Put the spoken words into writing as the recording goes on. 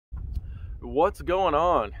What's going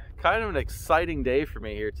on? Kind of an exciting day for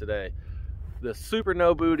me here today. The Super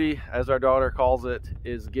No Booty, as our daughter calls it,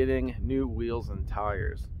 is getting new wheels and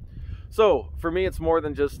tires. So for me, it's more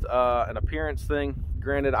than just an appearance thing.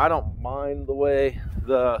 Granted, I don't mind the way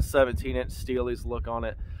the 17-inch Steelies look on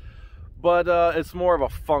it, but it's more of a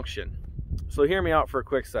function. So hear me out for a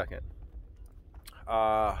quick second.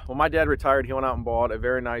 When my dad retired, he went out and bought a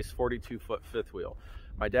very nice 42-foot fifth wheel.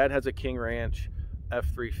 My dad has a King Ranch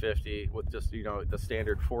F350 with just, you know, the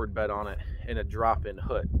standard Ford bed on it and a drop-in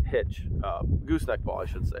hitch, gooseneck ball, I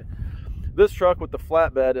should say. This truck with the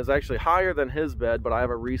flatbed is actually higher than his bed, but I have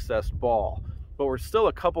a recessed ball. But we're still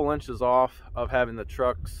a couple inches off of having the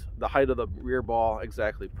height of the rear ball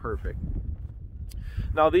exactly perfect.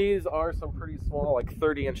 Now these are some pretty small, like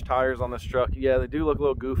 30-inch tires on this truck. Yeah, they do look a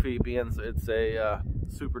little goofy being it's a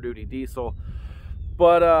Super Duty diesel.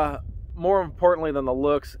 But more importantly than the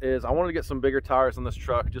looks is I wanted to get some bigger tires on this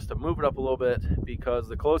truck just to move it up a little bit, because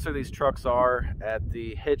the closer these trucks are at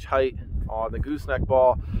the hitch height on the gooseneck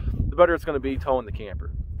ball, the better it's going to be towing the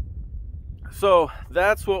camper. So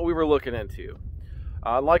that's what we were looking into.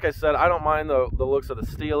 Like I said, I don't mind the looks of the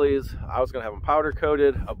Steelies. I was going to have them powder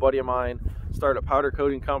coated. A buddy of mine started a powder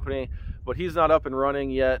coating company, but he's not up and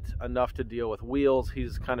running yet enough to deal with wheels.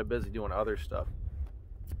 He's kind of busy doing other stuff.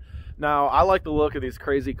 Now, I like the look of these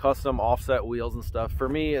crazy custom offset wheels and stuff. For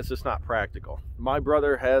me, it's just not practical. My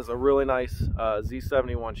brother has a really nice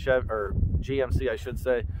Z71 Chevy, or GMC, I should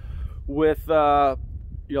say, with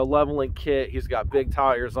you know, leveling kit. He's got big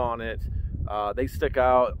tires on it. They stick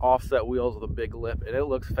out, offset wheels with a big lip, and it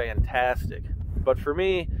looks fantastic. But for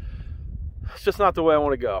me, it's just not the way I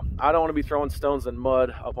want to go. I don't want to be throwing stones and mud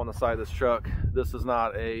up on the side of this truck. This is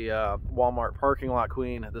not a Walmart parking lot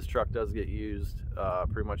queen. This truck does get used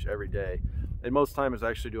pretty much every day, and most time is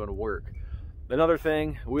actually doing work. Another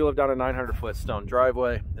thing, we live down a 900-foot stone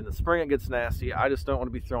driveway. In the spring it gets nasty. I just don't want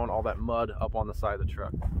to be throwing all that mud up on the side of the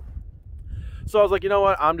truck. So I was like, you know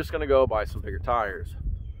what, I'm just going to go buy some bigger tires.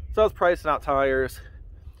 So I was pricing out tires,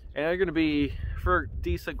 and they're going to be, for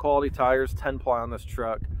decent quality tires, 10-ply on this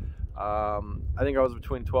truck. I think I was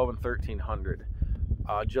between $1,200 and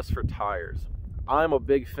 $1,300 just for tires. I'm a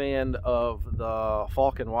big fan of the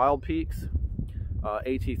Falken Wild Peaks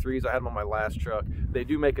AT3s. I had them on my last truck. They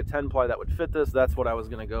do make a 10-ply that would fit this. That's what I was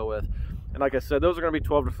going to go with. And like I said, those are going to be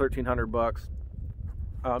 $1,200 to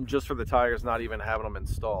 $1,300 just for the tires, not even having them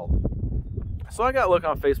installed. So I got to look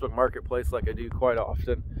on Facebook Marketplace like I do quite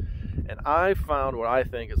often, and I found what I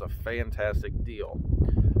think is a fantastic deal.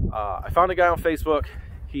 I found a guy on Facebook.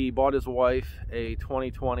 He bought his wife a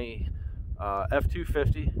 2020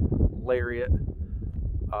 F250 Lariat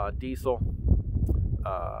diesel,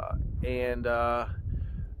 and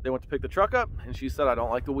they went to pick the truck up, and she said, I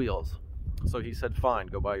don't like the wheels. So he said, fine,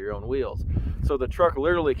 go buy your own wheels. So the truck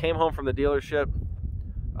literally came home from the dealership.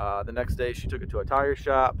 The next day she took it to a tire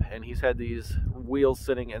shop, and he's had these wheels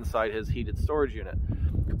sitting inside his heated storage unit.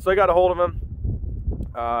 So I got a hold of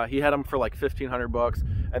him. He had them for like $1,500,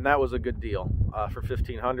 and that was a good deal for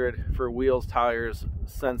 $1,500 for wheels, tires,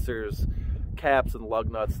 sensors, caps, and lug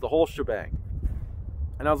nuts, the whole shebang.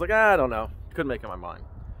 And I was like, I don't know, couldn't make up my mind.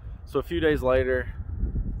 So a few days later,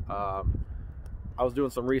 I was doing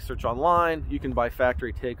some research online. You can buy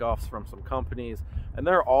factory takeoffs from some companies, and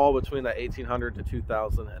they're all between that $1,800 to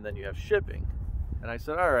 $2,000, and then you have shipping. And I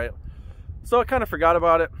said, all right. So I kind of forgot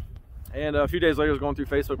about it. And a few days later, I was going through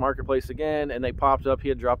Facebook Marketplace again, and they popped up. He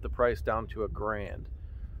had dropped the price down to $1,000.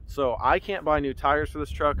 So I can't buy new tires for this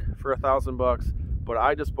truck for $1,000, but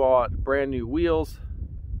I just bought brand new wheels,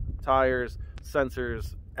 tires,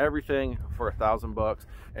 sensors, everything for $1,000,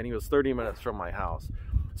 and he was 30 minutes from my house.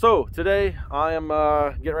 So today I am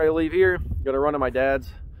getting ready to leave here. Gonna run to my dad's.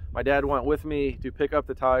 My dad went with me to pick up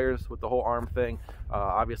the tires with the whole arm thing.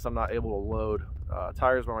 Obviously, I'm not able to load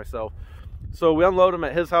tires by myself. So we unload them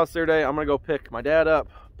at his house there today. I'm gonna go pick my dad up,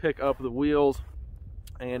 pick up the wheels,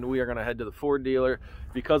 and we are gonna head to the Ford dealer.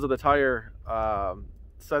 Because of the tire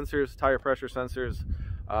sensors, tire pressure sensors,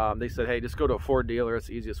 they said, hey, just go to a Ford dealer. It's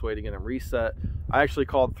the easiest way to get them reset. I actually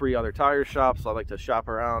called 3 other tire shops. I like to shop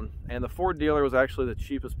around, and the Ford dealer was actually the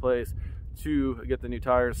cheapest place to get the new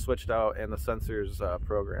tires switched out and the sensors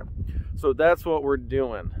program. So that's what we're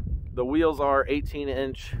doing. The wheels are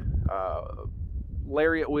 18-inch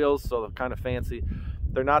Lariat wheels, so they're kind of fancy.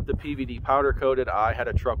 They're not the PVD powder coated. I had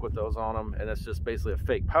a truck with those on them, and it's just basically a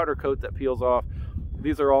fake powder coat that peels off.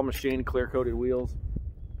 These are all machined clear coated wheels.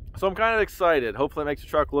 So I'm kind of excited. Hopefully it makes the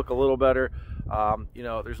truck look a little better. You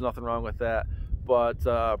know, there's nothing wrong with that. But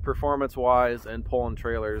performance wise and pulling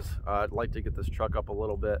trailers, I'd like to get this truck up a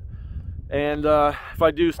little bit. And if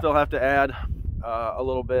I do still have to add a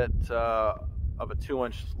little bit of a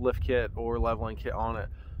 2-inch lift kit or leveling kit on it,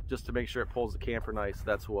 just to make sure it pulls the camper nice.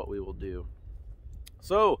 That's what we will do.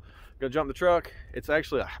 So gonna jump the truck. It's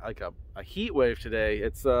actually like a heat wave today.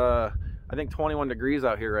 It's I think 21 degrees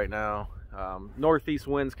out here right now. Northeast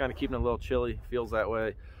winds kind of keeping it a little chilly, feels that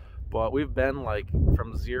way, but we've been like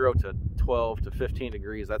from 0 to 12 to 15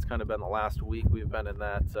 degrees. That's kind of been the last week we've been in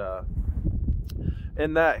that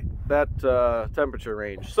temperature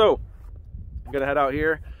range. So I'm gonna head out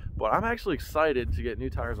here, but I'm actually excited to get new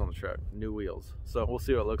tires on the truck, new wheels. So we'll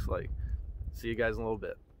see what it looks like. See you guys in a little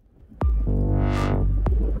bit.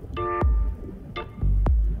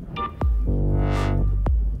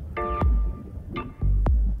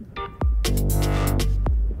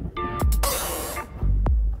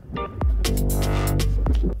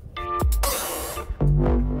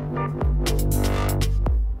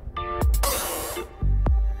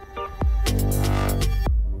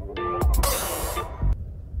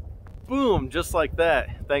 Boom, just like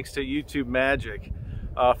that, thanks to YouTube magic.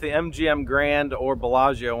 If the MGM Grand or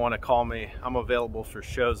Bellagio want to call me, I'm available for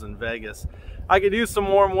shows in Vegas. I could use some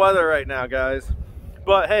warm weather right now, guys.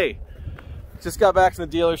 But hey, just got back to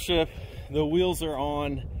the dealership. The wheels are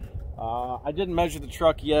on. I didn't measure the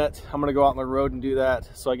truck yet. I'm gonna go out on the road and do that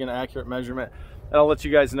so I get an accurate measurement. And I'll let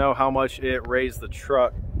you guys know how much it raised the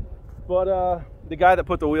truck. But the guy that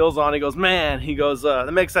put the wheels on, he goes, man, he goes,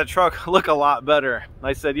 that makes that truck look a lot better. And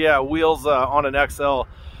I said, yeah, wheels on an XL,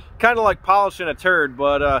 kind of like polishing a turd,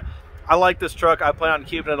 but I like this truck. I plan on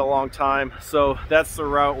keeping it a long time, so that's the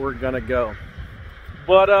route we're gonna go.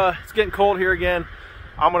 But it's getting cold here again.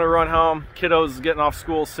 I'm gonna run home. Kiddo's getting off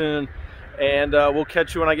school soon, and we'll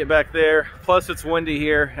catch you when I get back there. Plus it's windy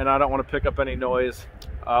here and I don't want to pick up any noise.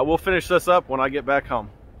 We'll finish this up when I get back home.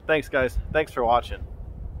 Thanks, guys. Thanks for watching.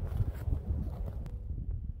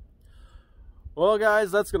 Well,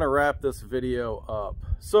 guys, that's gonna wrap this video up.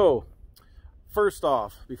 So first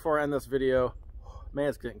off, before I end this video, man,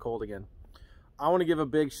 it's getting cold again. I want to give a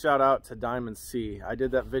big shout out to Diamond C. I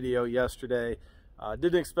did that video yesterday.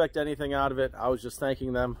 Didn't expect anything out of it. I was just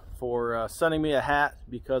thanking them for sending me a hat,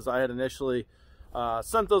 because I had initially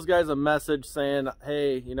sent those guys a message saying,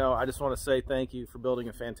 hey, you know, I just want to say thank you for building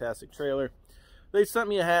a fantastic trailer. They sent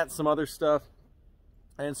me a hat and some other stuff,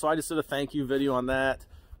 and so I just did a thank you video on that.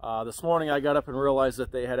 This morning I got up and realized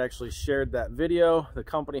that they had actually shared that video. The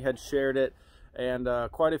company had shared it, and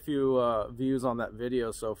quite a few views on that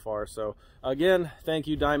video so far. So again, thank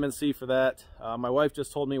you Diamond C for that. My wife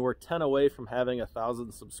just told me we're 10 away from having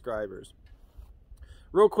 1,000 subscribers.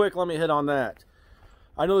 Real quick, let me hit on that.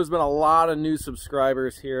 I know there's been a lot of new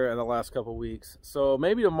subscribers here in the last couple weeks, so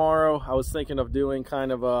maybe tomorrow I was thinking of doing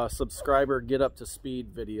kind of a subscriber get up to speed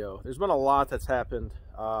video. There's been a lot that's happened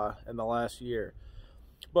in the last year.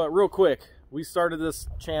 But real quick, we started this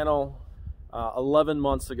channel 11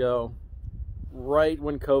 months ago, right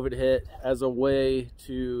when COVID hit, as a way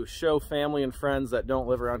to show family and friends that don't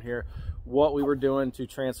live around here what we were doing to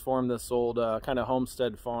transform this old kind of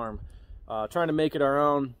homestead farm, trying to make it our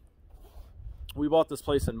own. We bought this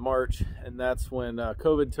place in March, and that's when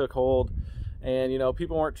COVID took hold, and you know,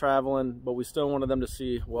 people weren't traveling, but we still wanted them to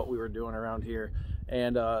see what we were doing around here.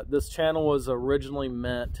 And this channel was originally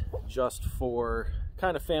meant just for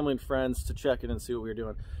kind of family and friends to check in and see what we were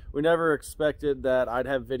doing. We never expected that I'd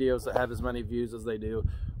have videos that have as many views as they do.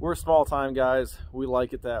 We're small time guys. We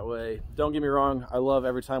like it that way. Don't get me wrong. I love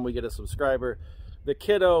every time we get a subscriber. The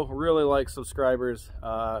kiddo really likes subscribers.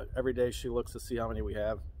 Every day she looks to see how many we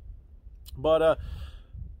have. But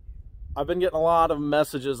I've been getting a lot of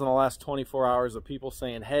messages in the last 24 hours of people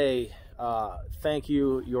saying, hey, thank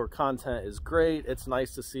you. Your content is great. It's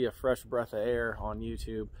nice to see a fresh breath of air on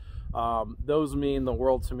YouTube. Those mean the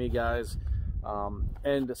world to me, guys.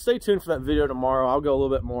 And stay tuned for that video tomorrow. I'll go a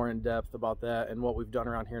little bit more in depth about that and what we've done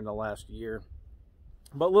around here in the last year.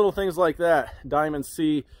 But little things like that, Diamond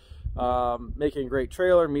C making a great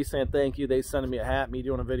trailer, me saying thank you, they sending me a hat, me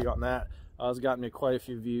doing a video on that, has gotten me quite a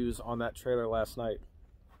few views on that trailer last night.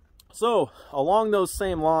 So along those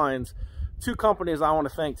same lines, two companies I want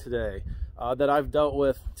to thank today that I've dealt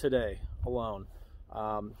with today alone.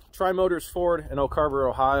 Tri-Motors Ford in Oak Harbor,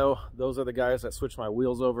 Ohio. Those are the guys that switch my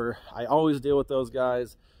wheels over. I always deal with those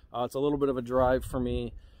guys. It's a little bit of a drive for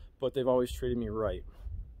me, but they've always treated me right.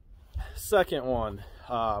 Second one,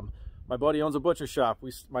 my buddy owns a butcher shop.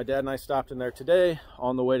 My dad and I stopped in there today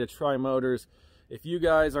on the way to Tri-Motors. If you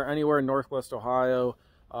guys are anywhere in Northwest Ohio,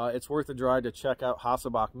 it's worth a drive to check out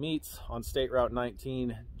Hasselbach Meats on State Route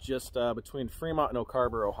 19, just between Fremont and Oak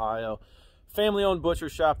Harbor, Ohio. Family-owned butcher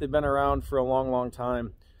shop. They've been around for a long, long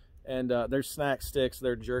time. And their snack sticks,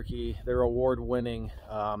 their jerky, they're award-winning.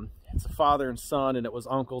 It's a father and son, and it was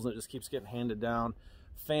uncles, and it just keeps getting handed down.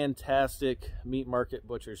 fantastic meat market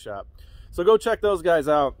butcher shop. So go check those guys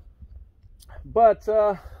out. But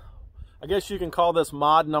I guess you can call this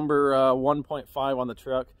mod number 1.5 on the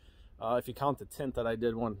truck, if you count the tint that I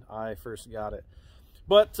did when I first got it.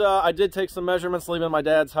 But I did take some measurements leaving my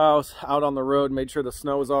dad's house out on the road, made sure the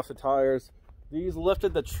snow was off the tires. These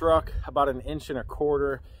lifted the truck about 1.25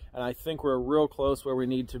 inches, and I think we're real close where we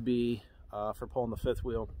need to be for pulling the fifth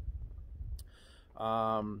wheel.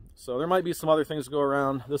 So there might be some other things to go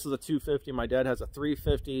around. This is a 250. My dad has a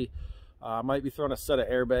 350. Might be throwing a set of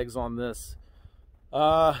airbags on this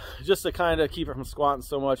just to kind of keep it from squatting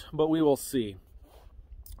so much, but we will see.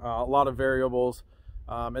 A lot of variables,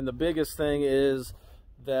 and the biggest thing is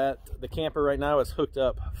that the camper right now is hooked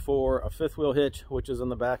up for a fifth wheel hitch, which is in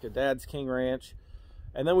the back of Dad's King Ranch.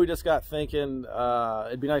 And then we just got thinking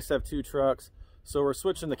it'd be nice to have 2 trucks, so we're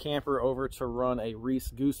switching the camper over to run a Reese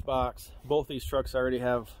Goose Box. Both these trucks already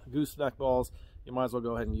have gooseneck balls. You might as well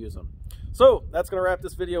go ahead and use them. So that's going to wrap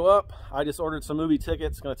this video up. I just ordered some movie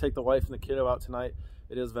tickets. Going to take the wife and the kiddo out tonight.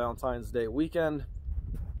 It is Valentine's Day weekend,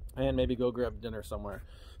 and maybe go grab dinner somewhere.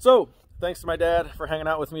 So thanks to my dad for hanging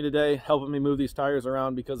out with me today, helping me move these tires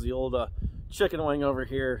around, because the old chicken wing over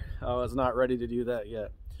here is not ready to do that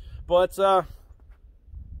yet. But for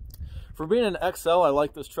being an XL, I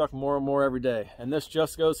like this truck more and more every day. And this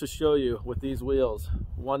just goes to show you, with these wheels,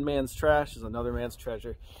 one man's trash is another man's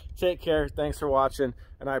treasure. Take care. Thanks for watching,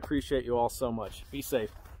 and I appreciate you all so much. Be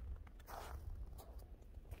safe.